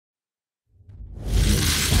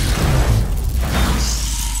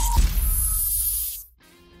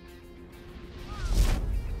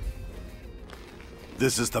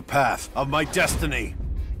This is the path of my destiny.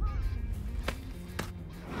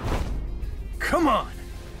 Come on,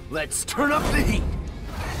 let's turn up the heat.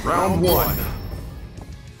 Round one.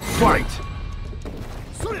 Fight!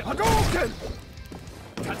 Hadouken!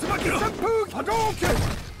 Tatsumaki Senpu! Hadouken!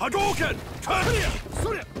 Hadouken!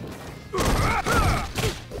 Hadouken!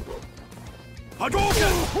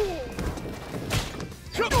 Hadouken!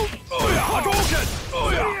 Hadouken!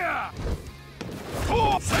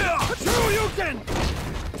 Shoryuken!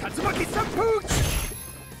 Tatsumaki Senpu!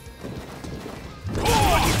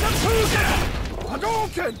 Tatsumaki Senpu!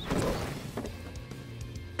 Hadouken!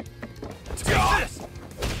 Take this!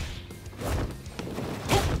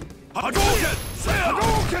 Hadouken!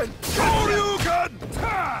 Hadouken! Shoryuken!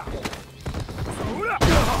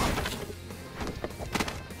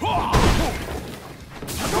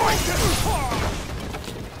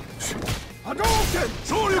 Hadouken!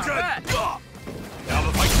 Shoryuken! Now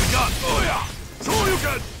the fight's begun!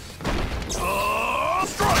 Shoryuken!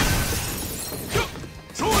 Strike!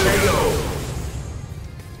 Shoryuken!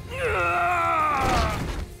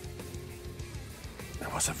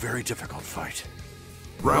 That was a very difficult fight.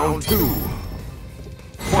 Round two.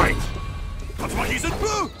 Fight! Tatsumaki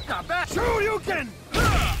Senpu! Not bad! Shoryuken!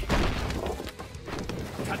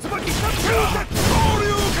 Tatsumaki Senpu!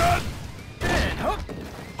 Shoryuken! And up!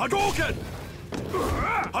 Hadouken!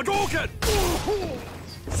 Hadouken!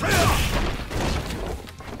 Seiya!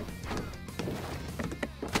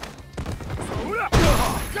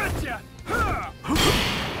 Gotcha!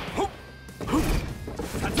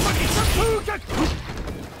 Tatsumaki Senpu!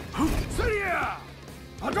 Seiya!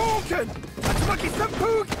 Hadouken! Tatsumaki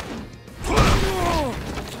Senpu!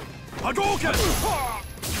 Hadouken!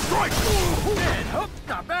 Strike! And up!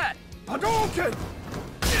 Not bad! Hadouken!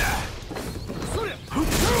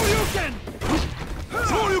 Shoryuken!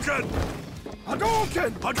 Shoryuken!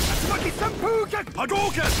 Hadouken! Tatsumaki Senpu!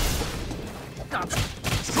 Hadouken! Not bad!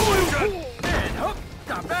 Shoryuken! And up!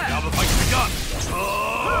 Not bad! Now the fight's begun!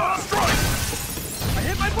 Strike! I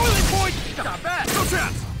hit my boiling point! Not bad! No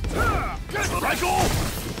chance! Cycle!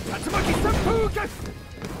 Tatsumaki Senpu!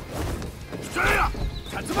 Seiya!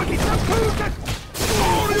 Tatsumaki Senpu!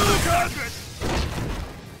 Shoryuken!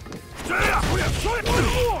 Seiya!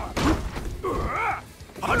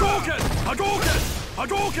 Hadouken! Hadouken!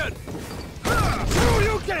 Hadouken!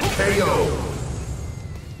 Shoryuken! KO!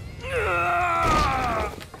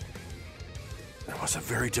 That was a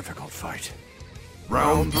very difficult fight.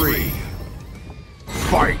 Round three.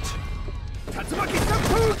 Fight! Tatsumaki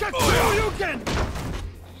Senpu! Shoryuken!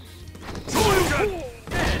 Shoryuken!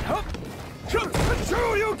 And up!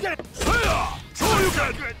 Shoryuken! Seiya!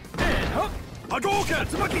 Shoryuken! And up! Hadouken!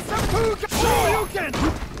 Tatsumaki Senpu! Shoryuken!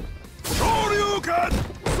 Shoryuken!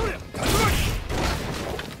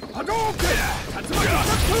 Hadouken! Tatsumaki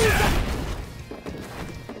Senpu!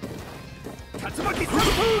 Tatsumaki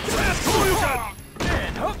Senpu! Shoryuken!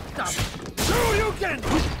 And up! Shoryuken!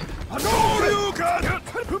 Shoryuken!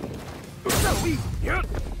 So easy!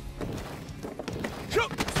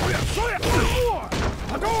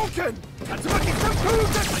 Hadouken! Tatsumaki Senpu!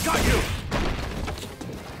 I got you!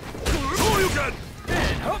 Shoryuken!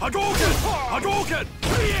 And up! Hadouken! Hadouken!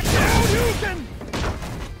 Shoryuken!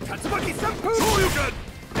 Tatsumaki Senpu! Shoryuken!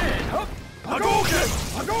 And up! Hadouken!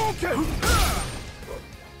 Hadouken!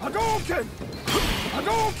 Hadouken!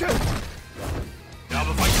 Hadouken! Now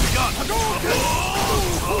the fight's begun! Hadouken!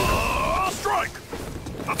 Strike!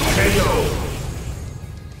 KO!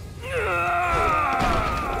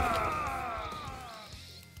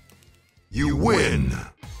 You win!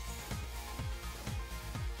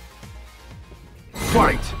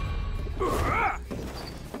 Fight!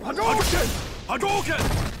 Hadouken! Hadouken!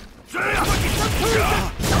 Tatsumaki Senpu!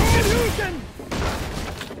 Shoryuken!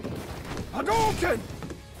 Hadouken!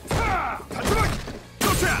 Tatsumaki!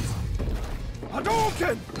 No chance!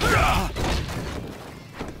 Hadouken!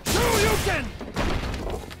 Shoryuken!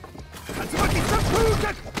 Tatsumaki Senpu!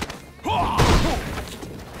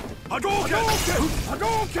 Hadouken!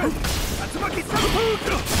 Hadouken! Tatsumaki Senpu!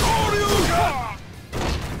 Shoryuken!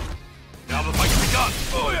 Now the fight's begun!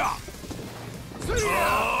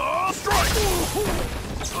 Strike!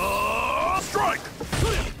 Strike!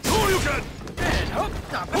 Shoryuken! And up!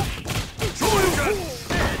 Shoryuken!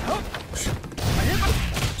 And up! I hit my...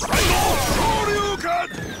 Shoryuken!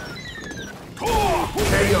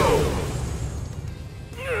 KO!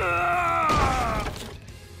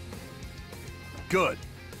 Good.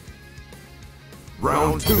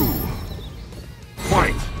 Round two.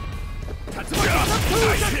 Fight! Tatsumaki Senpu!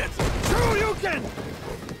 Nice hit! Shoryuken!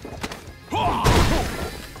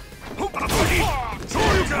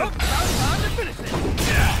 Shoryuken! Time to finish it!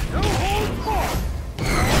 No holds barred!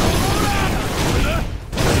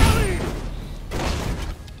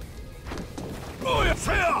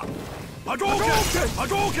 Hadouken!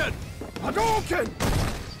 Hadouken! Hadouken!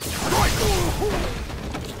 Strike!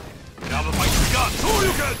 Now the fight's begun!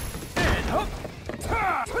 Shoryuken! And up!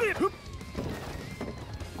 Ta! Put it!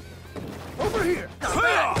 Over here!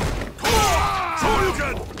 Hiya!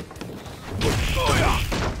 Shoryuken!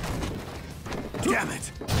 Damn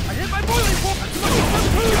it! I hit my boiling point!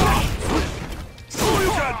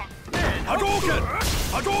 Shoryuken! Hadouken!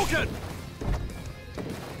 Hadouken!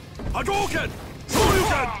 Hadouken!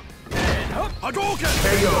 Shoryuken! And up! Hadouken!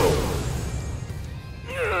 KO.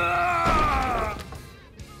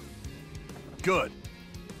 Good.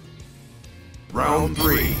 Round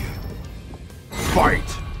 3.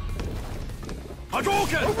 Fight.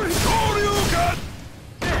 Hadouken! Shoryuken!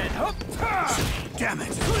 And up! Ta! Damn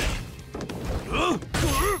it!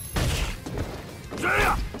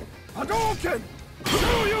 Hadouken!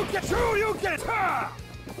 Shoryuken! Shoryuken! Ta!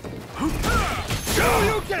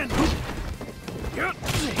 Shoryuken!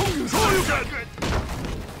 Shoryuken!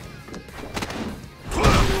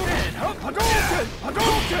 And up! Hadouken!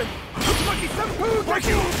 Hadouken! Lucky Seppuku! Break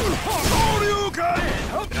you! Shoryuken!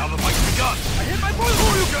 And up! Now the fight's begun! I hit my boiling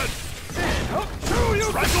Shoryuken! And up!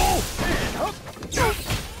 Shoryuken! Wrestle! And up!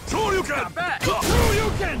 Shoryuken! Not bad!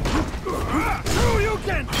 Shoryuken!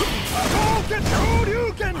 Shoryuken! Hadouken!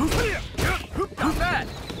 Shoryuken! Not bad!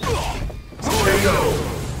 KO.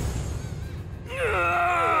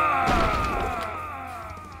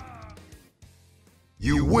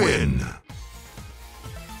 You win.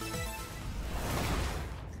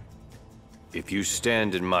 If you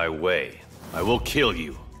stand in my way, I will kill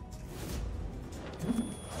you.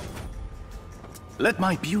 Let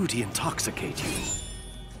my beauty intoxicate you.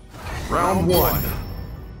 Round 1.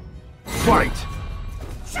 Fight.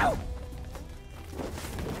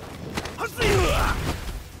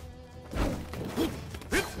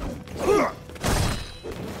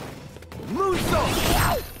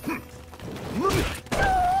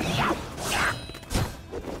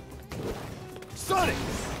 Sonic!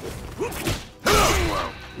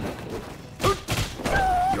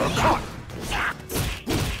 You're caught.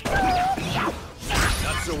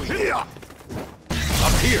 Not so easy. Up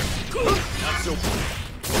here. Not so...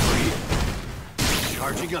 Over here.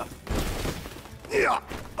 Charging up.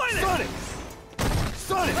 Sonic!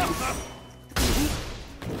 Sonic!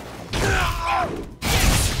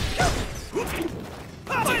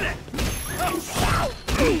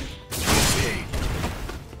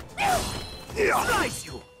 Slice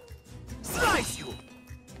you! Slice you!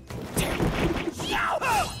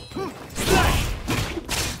 Slice!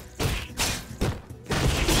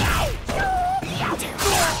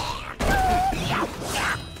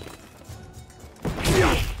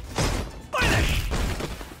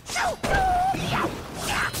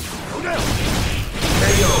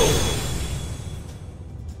 KO.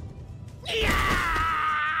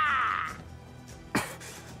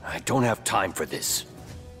 I don't have time for this.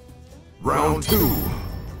 Round 2.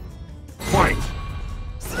 Fight.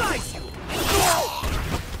 Slice you!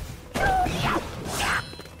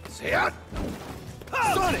 Say it.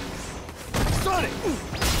 Sonic! Sonic!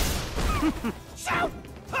 Shout!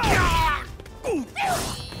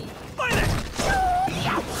 Fight it!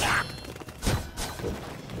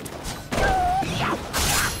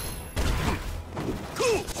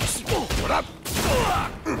 What up?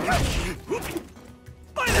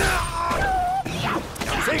 Fight it!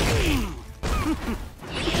 Take it.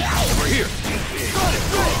 Over here. Sonic!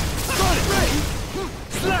 Sonic!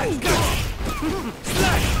 Slash!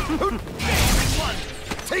 Slash! One!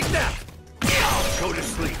 Take that! Go to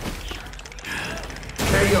sleep.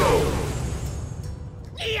 KO.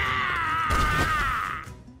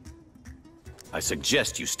 I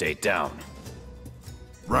suggest you stay down.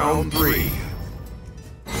 Round 3.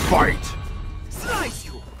 Fight. Slice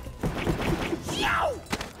you!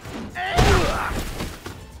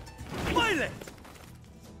 Violet!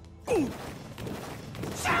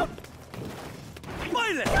 Shout!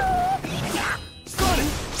 Violet! Sonic!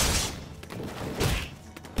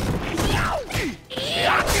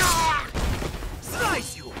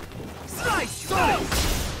 Slice you! Slice you! Sonic!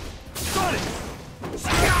 Sonic!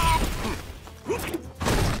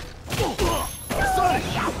 Sonic!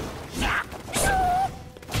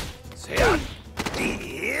 Say it.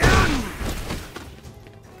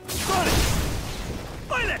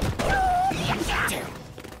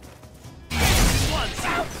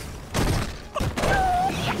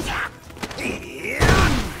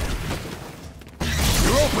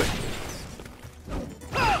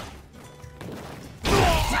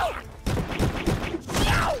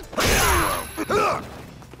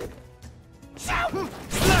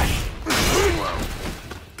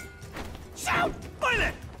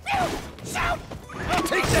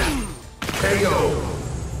 KO.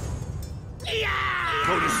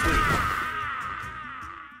 Go to sleep.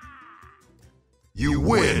 You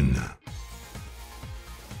win.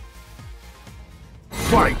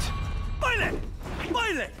 Fight. Baile!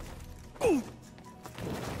 Baile! Ooh!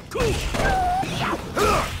 Cool!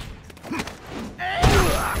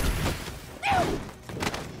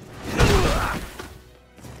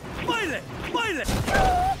 Baile! Baile!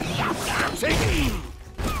 Take it!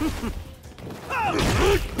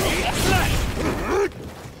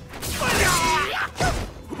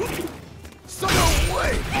 No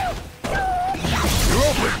way. You're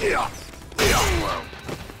open here.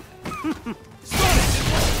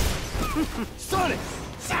 Sonic!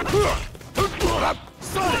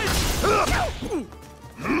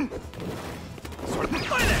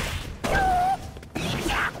 Baile!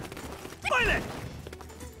 Baile!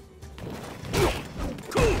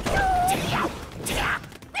 Cool!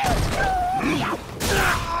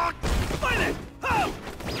 Baile!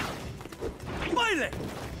 Baile!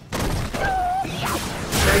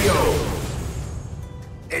 KO.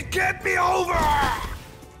 It can't be over.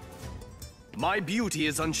 My beauty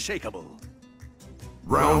is unshakable.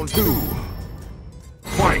 Round 2.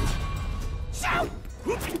 Fight.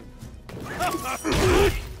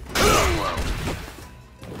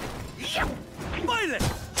 Baile!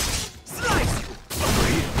 Slice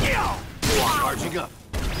you! Charging up.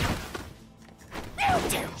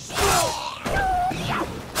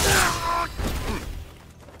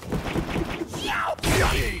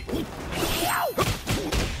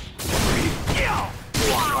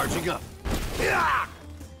 Charging up.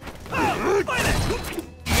 Baile!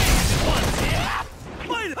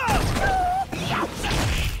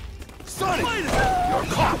 Sonic! You're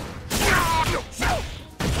caught!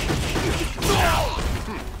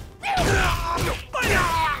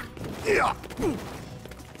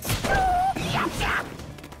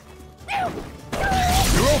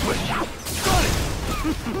 You're open! Sonic!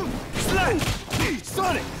 Slash!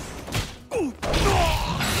 Sonic!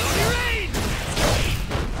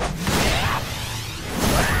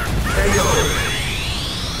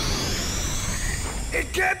 It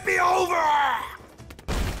can't be over.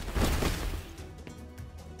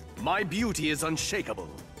 My beauty is unshakable.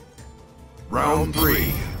 Round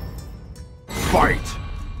 3. Fight.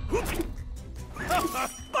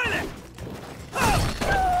 Baile!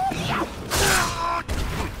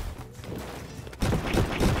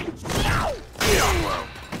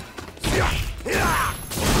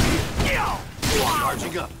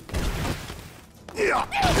 Charging up.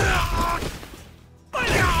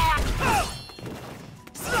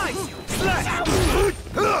 Slice you! Slash!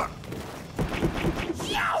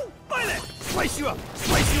 Baile! Slice you up!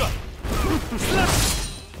 Slice you up!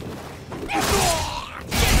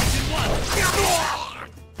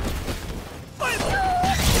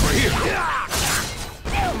 Over here.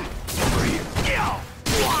 Over here!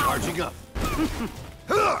 Charging up!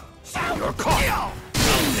 You're caught. I'll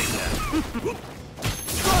take that!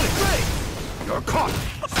 Sonic Ray! You're caught.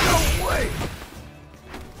 No way.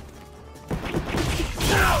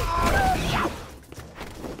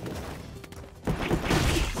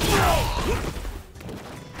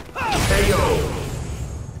 KO.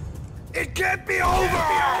 It can't be over.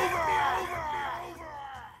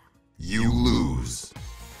 You lose.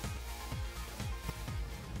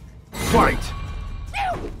 Fight.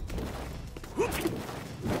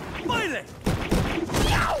 Baile!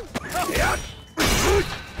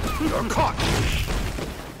 You're caught.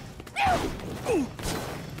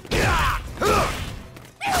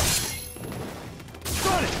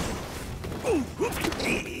 Sonic!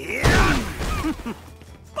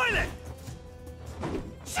 Baile!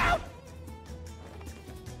 Shout!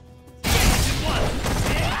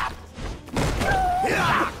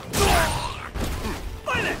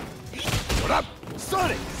 Baile! What up?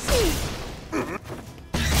 Sonic!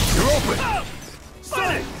 You're open.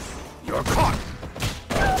 Sonic! You're caught.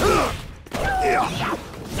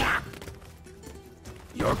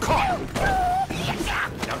 You're caught.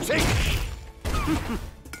 Now take it.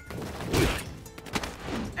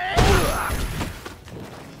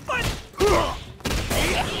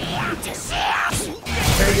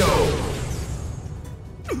 KO.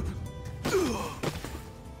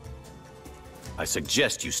 I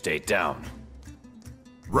suggest you stay down.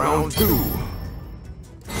 Round 2.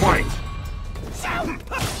 Fight.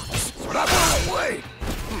 What up? Wait.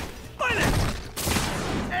 Baile!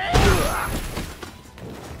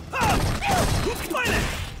 Baile!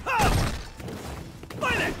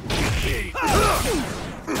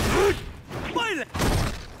 Baile!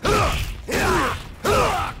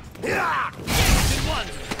 Baile!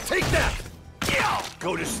 Take that!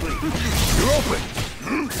 Go to sleep. You're open.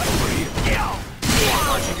 Over here.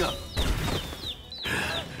 Charging up.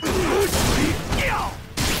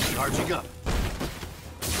 Charging up.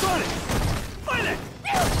 Sonic! Fight it!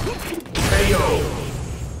 KO.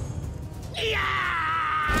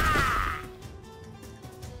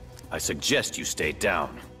 I suggest you stay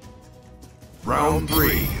down. Round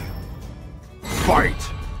 3. Fight.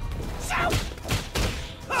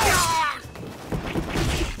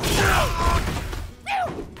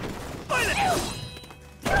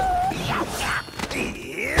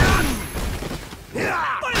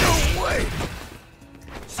 No way!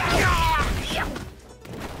 Stab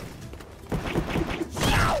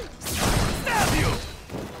you!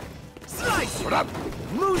 Slice! What up?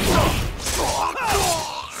 Moonsault!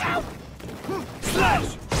 Slash!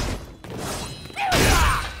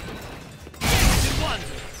 One!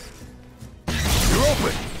 You're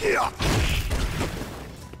open. Yeah.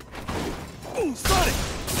 Sonic!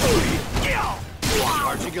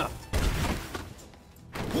 Charging up.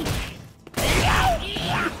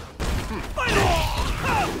 Fight it!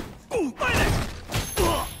 Fight it!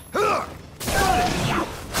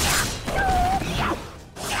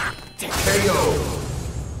 KO.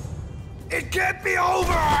 It can't be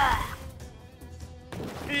over!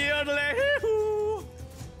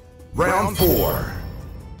 Round 4.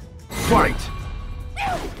 Fight.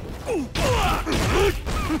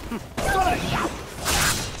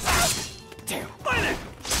 Damn. Fight it!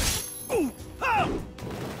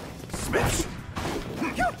 Smash.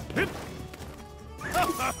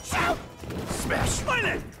 Smash. Fight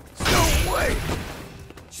it! No way!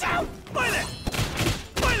 Fight it!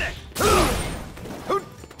 Fight it! Fight it!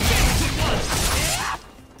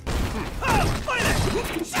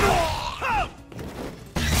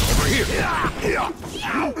 Over here.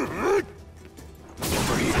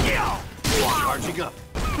 Over here. Charging up.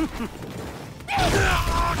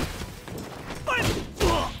 Fight it!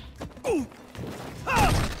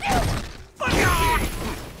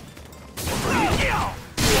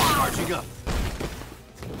 Charging up.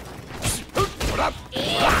 What up?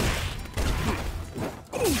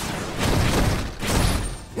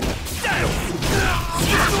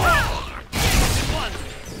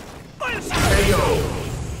 KO.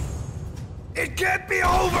 It can't be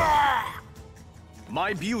over!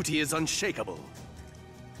 My beauty is unshakable.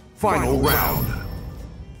 Final round.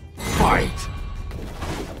 Fight.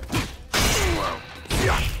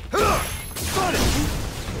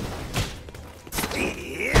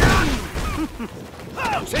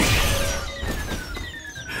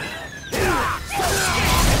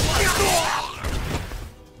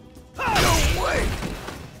 No way!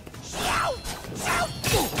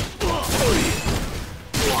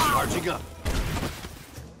 Charging up.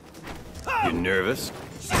 You nervous?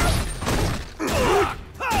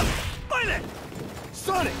 Fight it!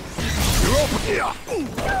 Sonic! You're open here.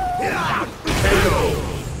 KO.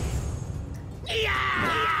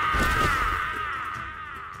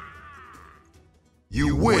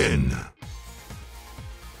 You win.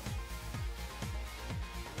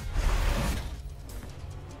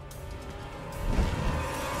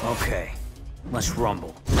 Okay, let's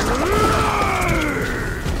rumble.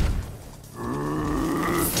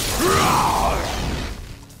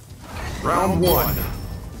 Round 1.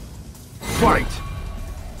 Fight.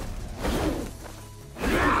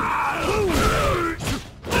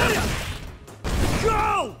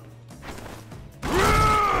 Go!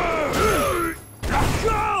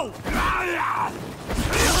 Go!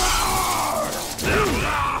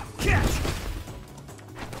 Catch!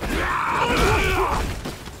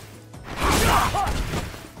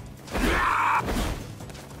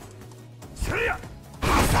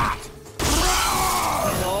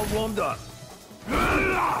 I'm all warmed up.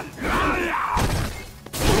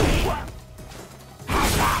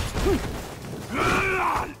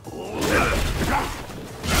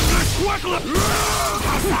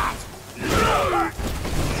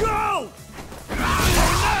 Go!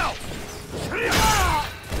 Now!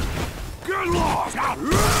 Get lost!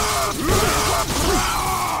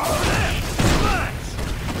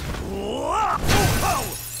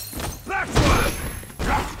 Backfire!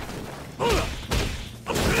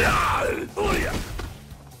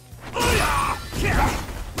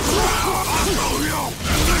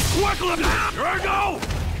 Here I go!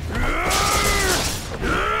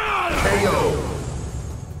 KO.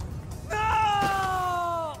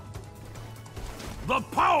 No! The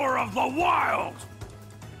power of the wild!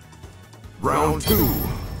 Round 2.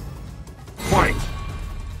 Fight.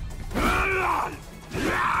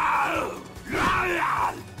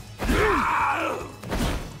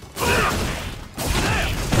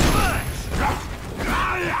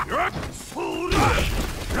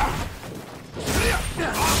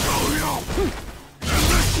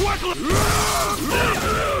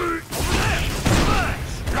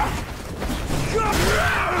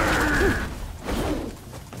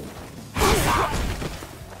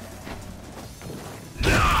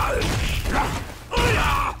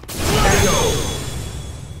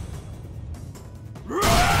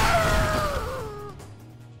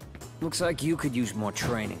 Looks like you could use more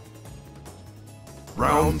training.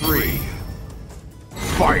 Round 3.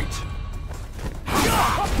 Fight!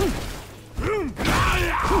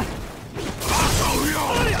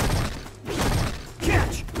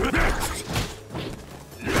 Catch!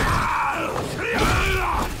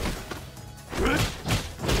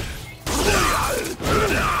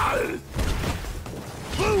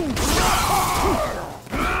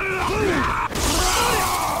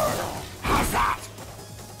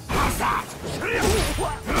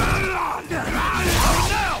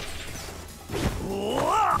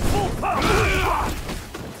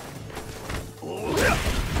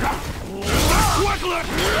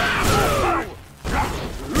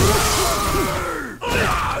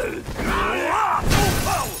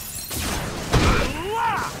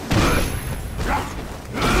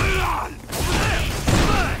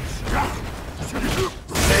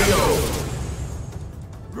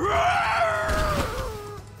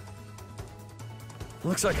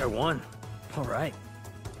 Looks like I won. All right.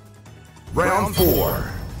 Round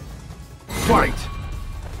 4. Fight!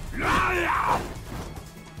 Now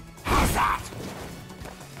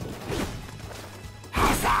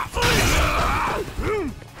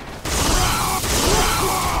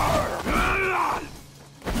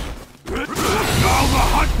the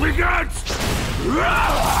hunt begins!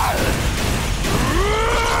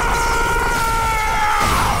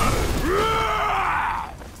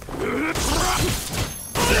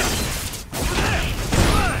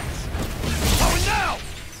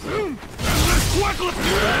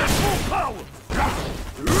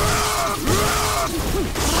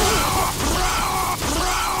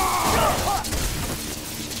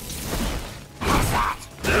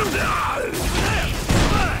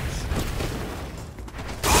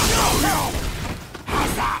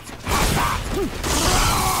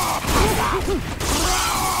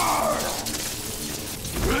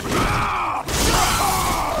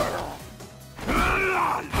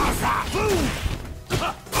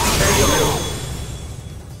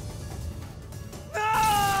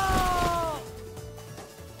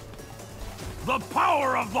 The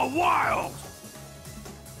power of the wild!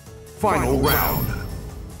 Final round.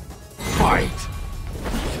 Fight!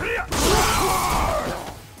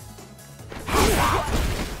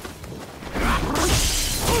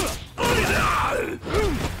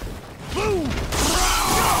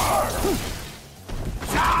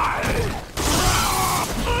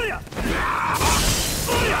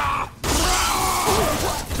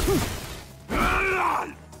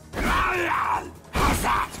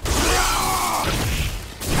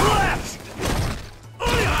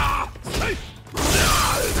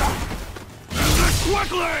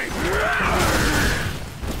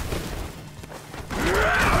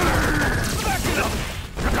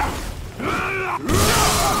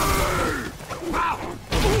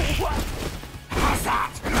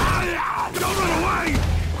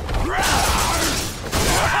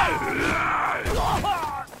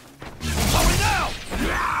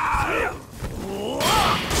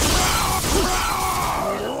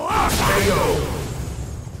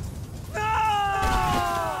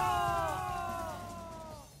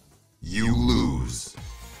 You lose.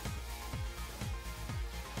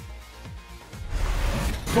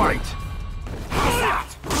 Fight!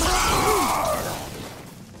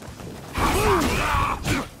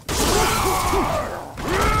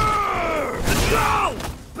 Go!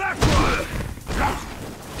 Backward!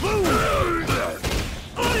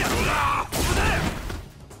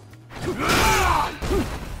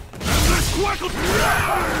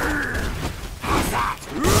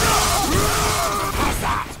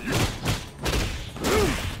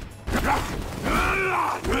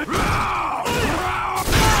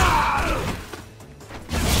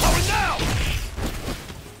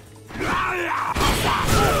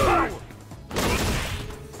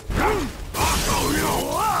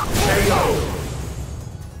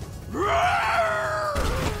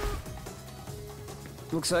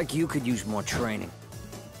 Looks like you could use more training.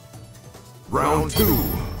 Round 2.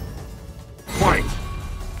 Fight!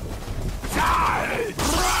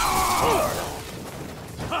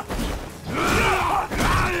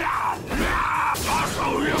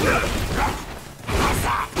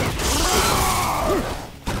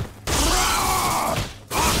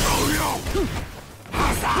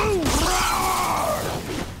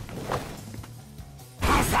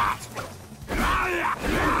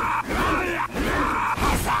 Yeah!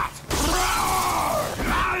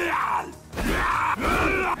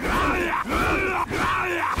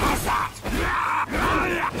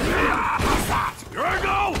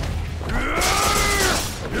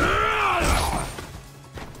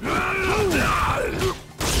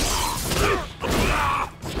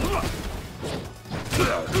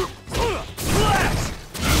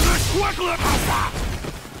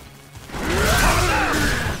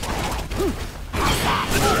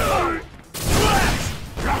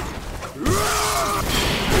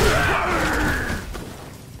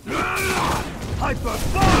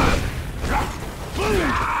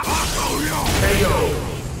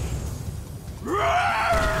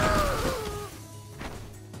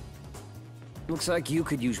 Looks like you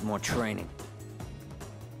could use more training.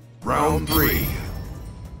 Round 3.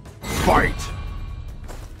 Fight!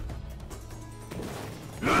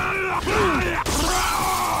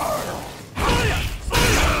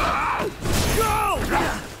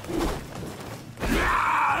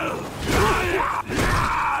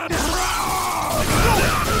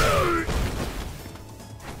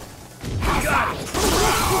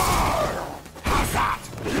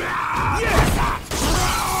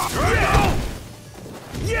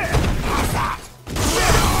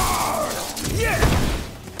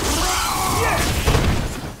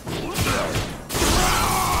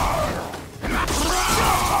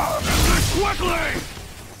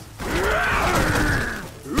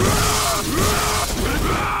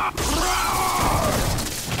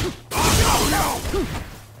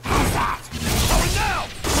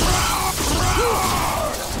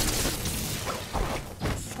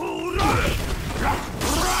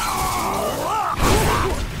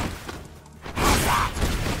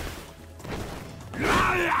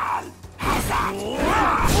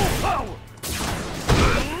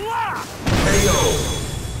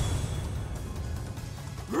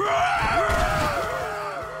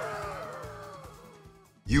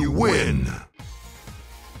 You win!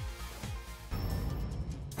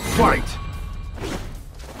 Fight!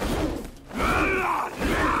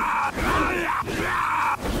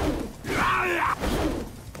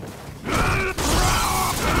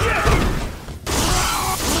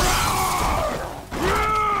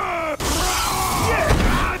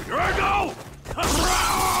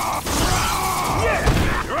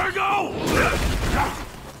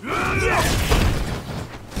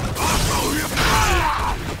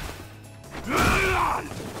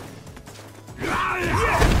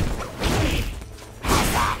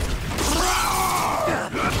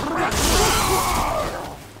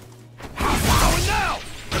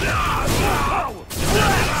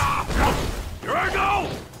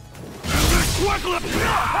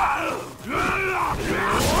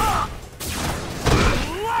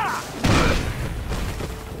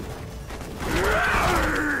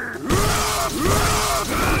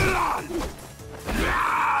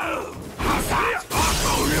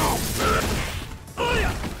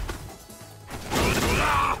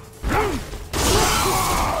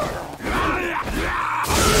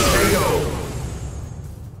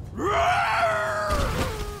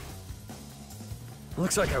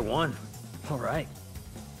 Looks like I won. All right.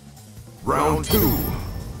 Round 2.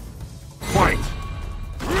 Fight!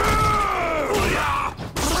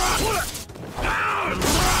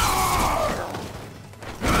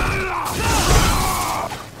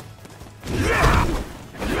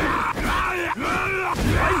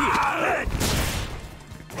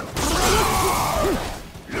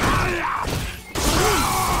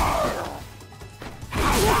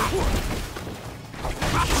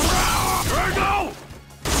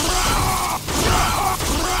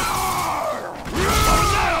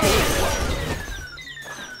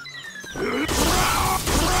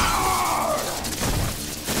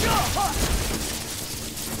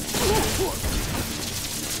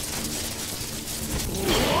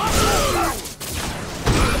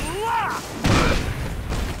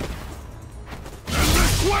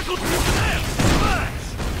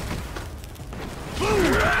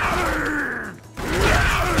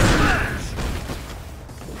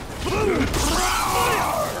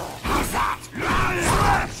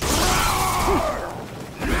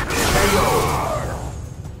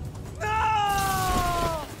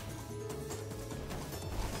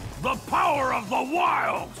 The power of the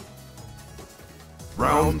wild!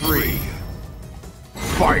 Round 3.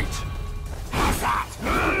 Fight!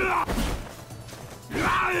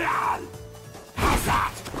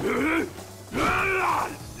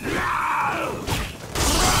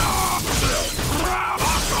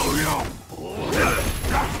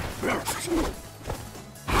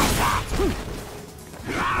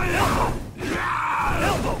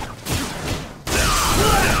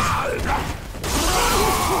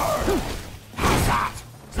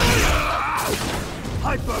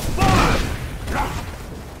 Hyper fire!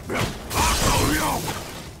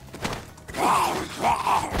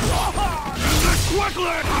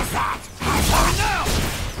 Quickly! Now!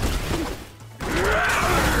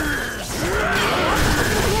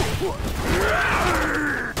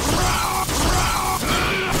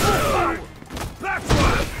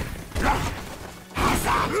 Backward!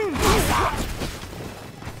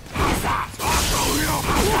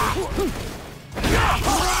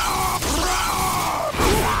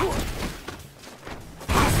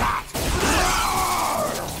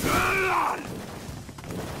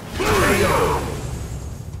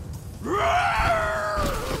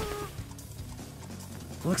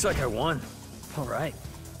 Looks like I won. All right.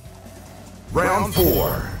 Round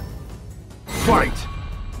 4. Fight!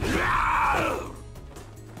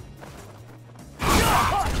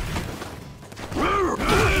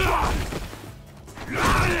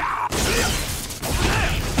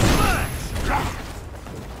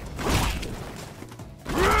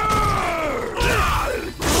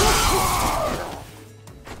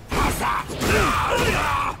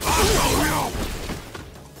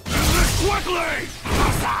 Quickly!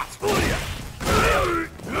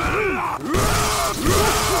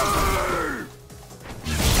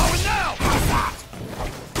 Going now!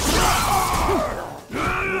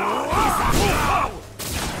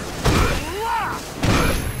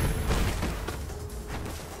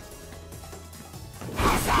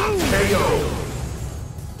 KO!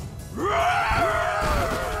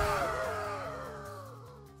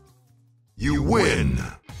 You win!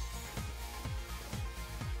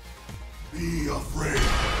 Be afraid.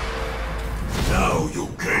 Now you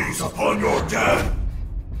gaze upon your death!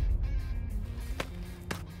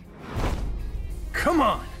 Come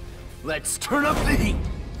on! Let's turn up the heat!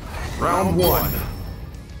 Round 1.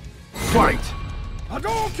 Fight!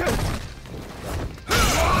 Hadouken!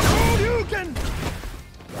 Hadouken!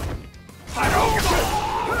 Hadouken!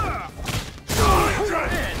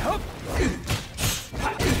 And up!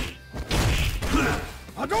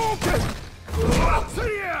 Hadouken!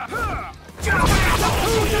 See ya! Hadouken!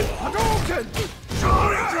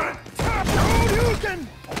 Hadouken! Hadouken!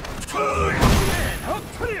 And up!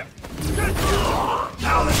 See ya!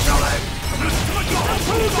 Now let's go in!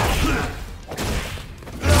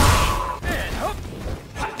 And up!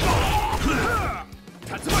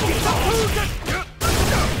 Tatsumaki Hadouken!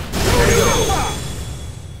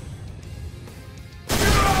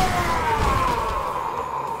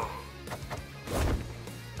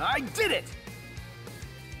 I did it!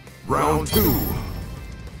 Round 2.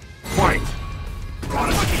 Fight!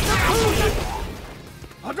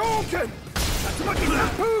 Hadouken! Tatsumaki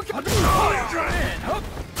Hadouken! Hadouken! And up!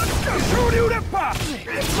 Shoryu Reppa!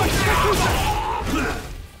 Hadouken!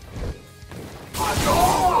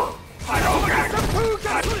 Hadouken!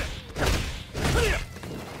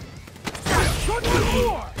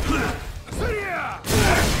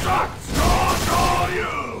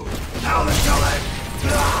 Now let's go in!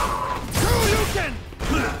 Shoryuken!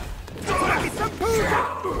 Tatsumaki Seppuku!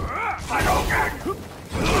 Hadouken!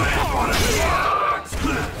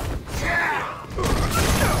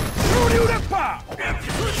 Shoryu Reppa!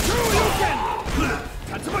 Shoryuken!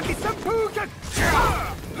 Tatsumaki Seppuku!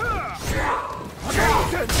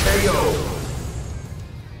 Hadouken! KO!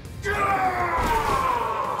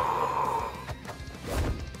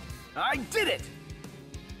 I did it!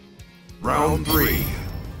 Round 3.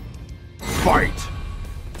 Fight!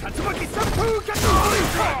 Tatsumaki Seppuku!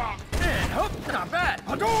 And up! Not bad!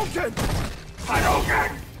 Hadouken!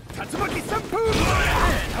 Hadouken! Tatsumaki Seppuku!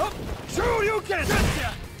 And up! Shoryuken!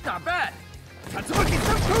 Not bad! Tatsumaki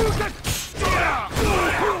Seppuku!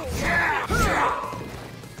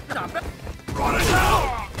 Not bad! Run it down!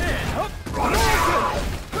 And up! Run it down!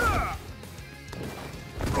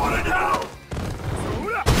 Run it down!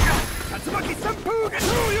 Tatsumaki Seppuku!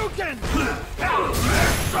 Shoryuken!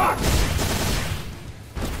 This sucks!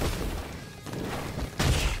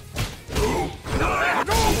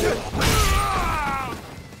 Hadouken!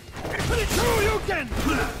 Shoryuken!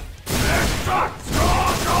 This sucks!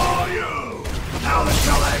 Strong on you! Now let's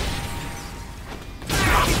go in!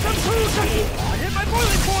 Tatsumaki Seppuku! I hit my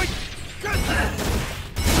boiling point! KO!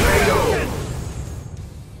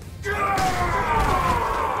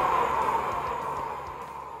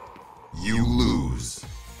 You lose.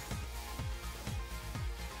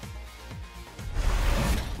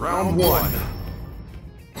 Round 1.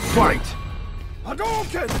 Fight!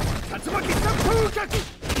 Hadouken! Tatsumaki Seppuku!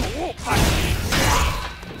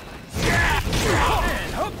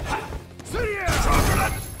 And up! See ya!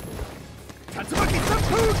 Tatsumaki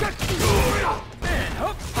Seppuku! And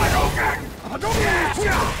up! Hadouken!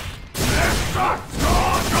 Hadouken! This sucks!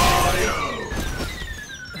 Strong on you!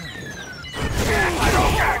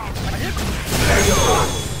 Hadouken! KO!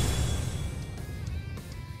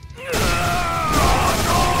 Strong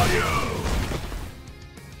on you!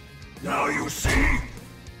 Now you see?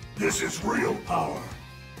 This is real power.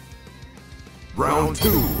 Round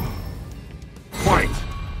 2. Fight!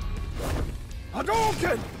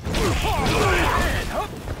 Hadouken! And up!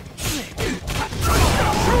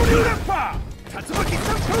 Shoryu Reppa! Tatsumaki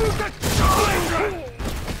Seppuku!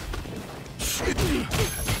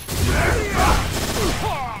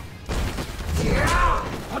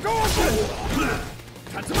 Hadouken!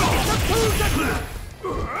 Tatsumaki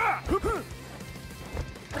Seppuku!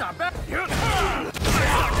 Not bad!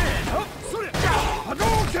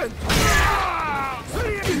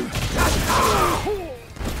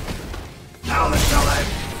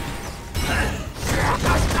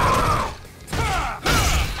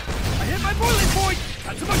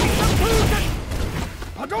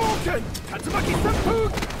 Hadouken! Tatsumaki Senpu!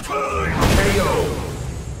 KO!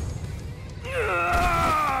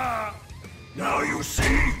 Now you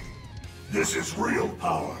see? This is real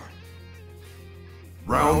power.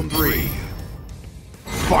 Round 3.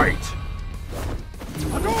 Fight!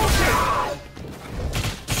 Hadouken!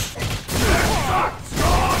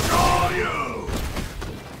 Stock on you!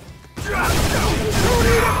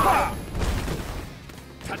 Shoryuken!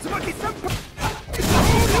 Tatsumaki Senpu!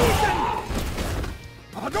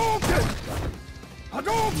 Hadouken!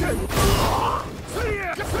 Hadouken! Suria!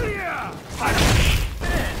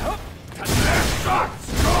 And up!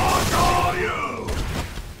 Stock on you!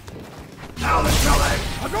 Now let's go in!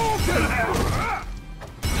 Hadouken!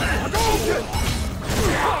 Hadouken!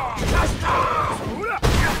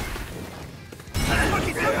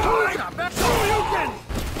 Tatsumaki Senpu! Shoryuken!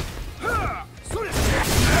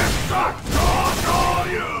 Stock on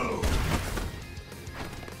you!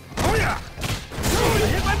 Oh yeah! I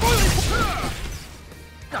hit my boiling point!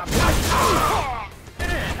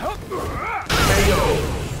 And up! KO!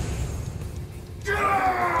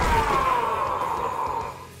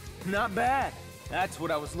 Not bad. That's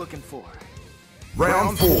what I was looking for.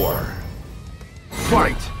 Round 4.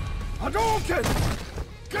 Fight! Hadouken!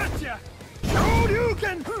 Gotcha!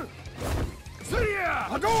 Shoryuken! Suria!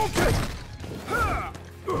 Hadouken!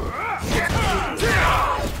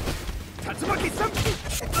 Tatsumaki Senpu!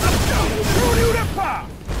 Shoryuken!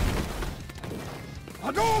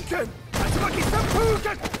 Hadouken! Tatsumaki Senpu!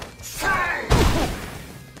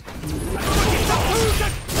 Tatsumaki Senpu!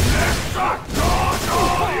 Stock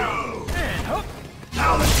on you! And up!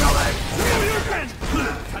 Now let's go in! Shoryuken!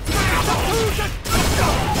 Tatsumaki Senpu!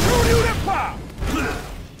 Shoryuken!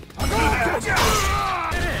 Hadouken!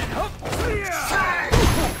 And up! Suria!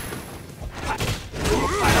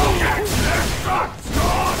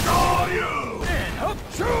 Stock on you! And up!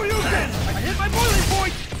 Shoryuken! I hit my boiling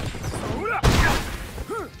point!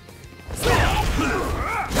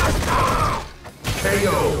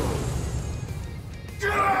 KO!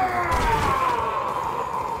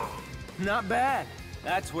 Not bad.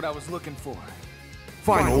 That's what I was looking for.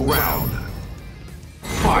 Final round.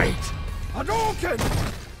 Fight! Hadouken!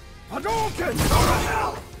 Hadouken!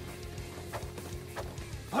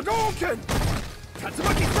 Hadouken!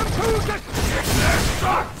 Tatsumaki Senpu!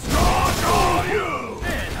 Stock on you!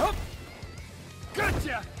 And up!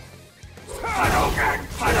 Gotcha! Hadouken!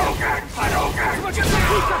 Tatsumaki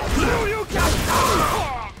Senpu! Shoryuken!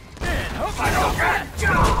 And up! Hadouken!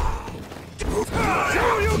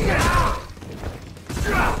 Shoryuken!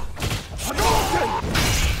 Hadouken!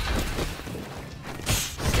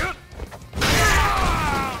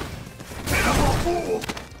 Pitiful fool!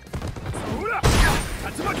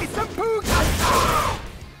 Tatsumaki Senpu!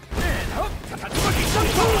 And up! Tatsumaki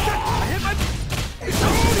Senpu! I hit my...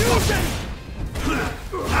 Shoryuken!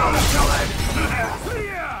 Now let's go in!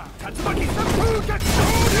 Suria! Tatsumaki Senpu!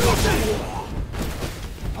 Shoryuken!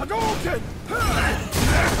 Hadouken!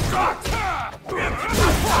 Stock!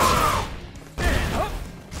 And up!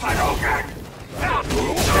 Hadouken!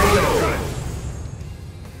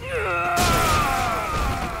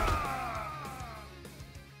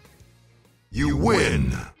 You win!